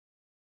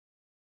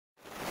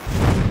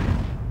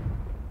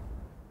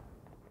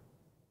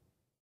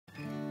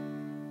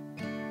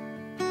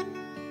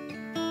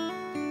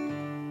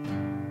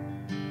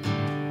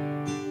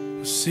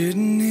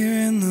Sitting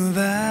here in the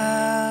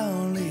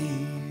valley,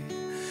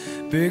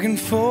 begging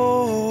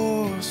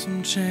for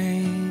some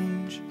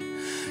change.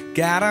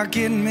 Gotta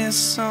get me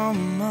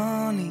some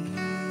money,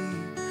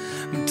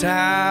 I'm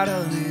tired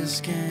of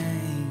this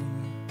game.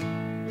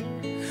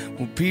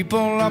 Well,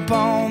 people up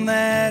on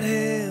that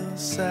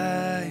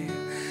hillside,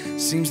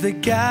 seems they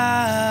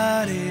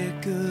got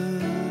it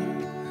good.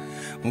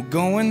 We're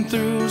going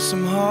through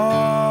some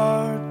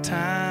hard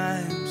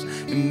times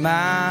in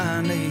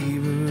my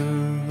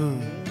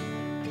neighborhood.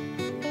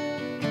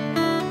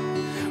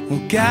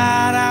 Well,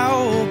 God, I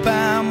hope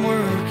I'm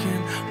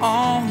working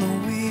on the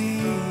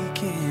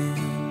weekend.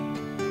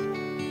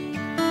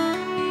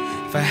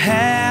 If I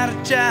had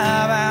a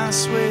job, I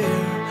swear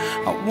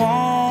I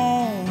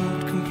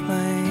won't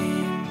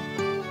complain.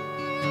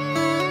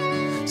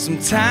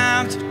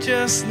 Sometimes you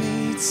just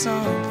need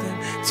something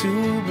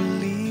to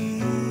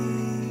believe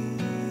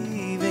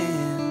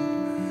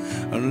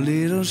in, a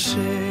little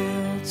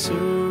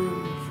shelter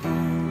from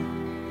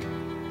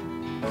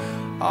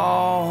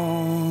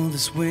all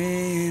this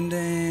wind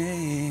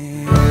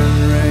and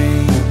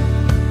rain.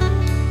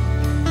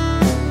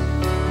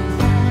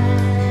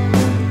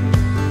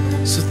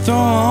 So throw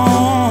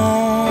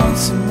on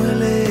some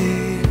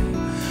Willie,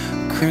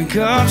 crank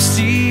up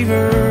Steve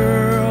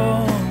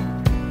Earle,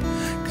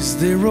 'cause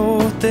they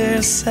wrote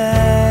their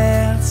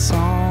sad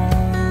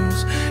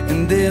songs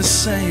in this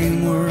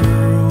same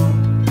world.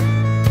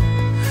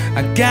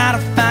 I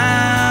gotta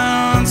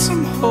find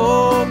some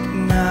hope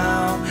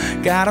now,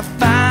 gotta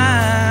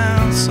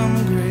find some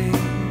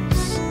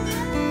grace,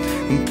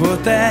 and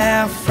put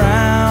that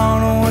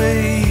frown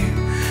away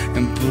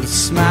and put a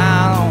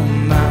smile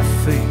on my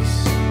face.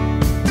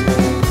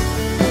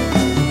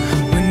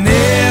 When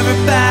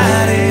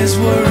everybody's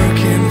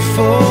working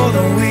for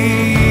the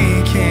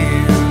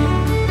weekend,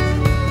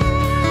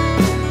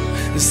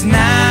 this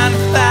 9 to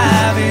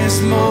 5 is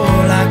more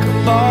like a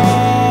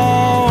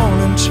ball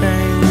and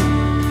chain.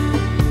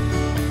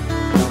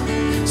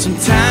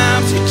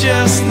 Sometimes you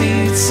just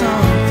need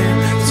something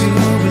to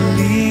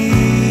believe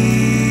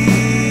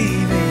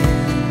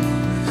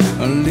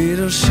in, a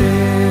little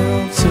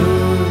shelter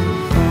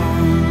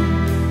from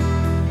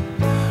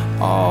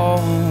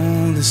all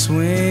this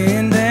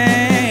wind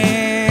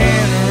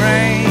and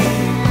rain.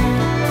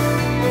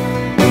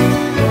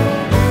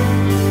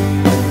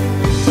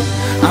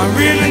 I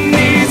really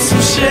need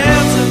some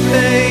shelter,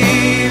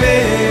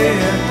 baby,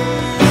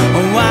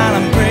 while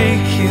I'm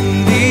breaking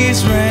these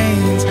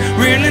reins.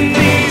 Really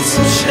need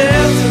some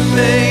shelter,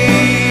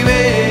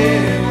 baby,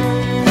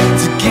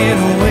 to get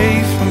away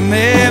from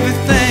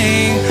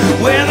everything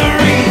where the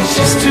reach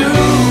is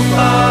too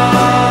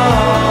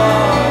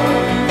far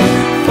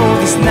for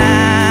this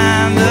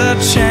 9 to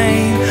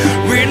chain.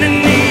 Really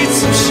need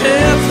some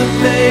shelter,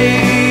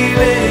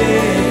 baby.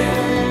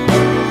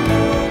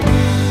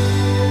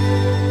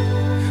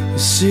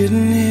 We're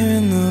sitting here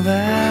in the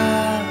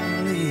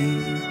valley,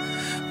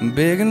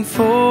 begging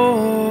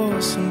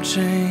for some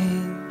change.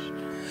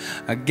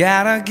 I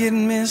gotta get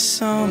me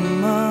some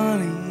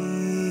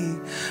money,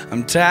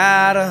 I'm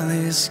tired of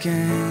this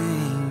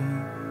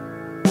game.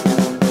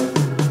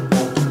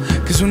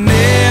 'Cause when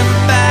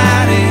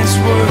everybody's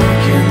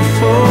working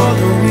for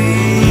the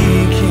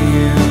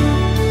weekend,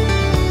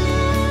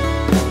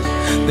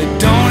 they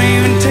don't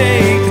even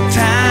take the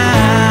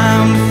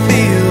time to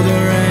feel the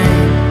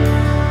rain.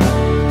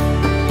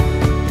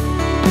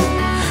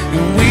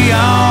 And we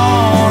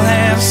all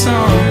have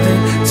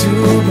something to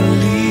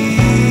believe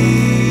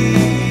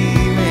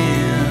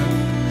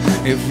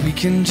in, if we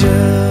can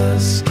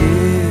just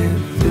get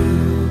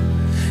through,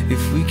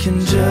 if we can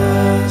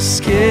just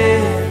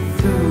get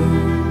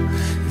through,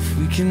 if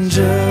we can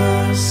just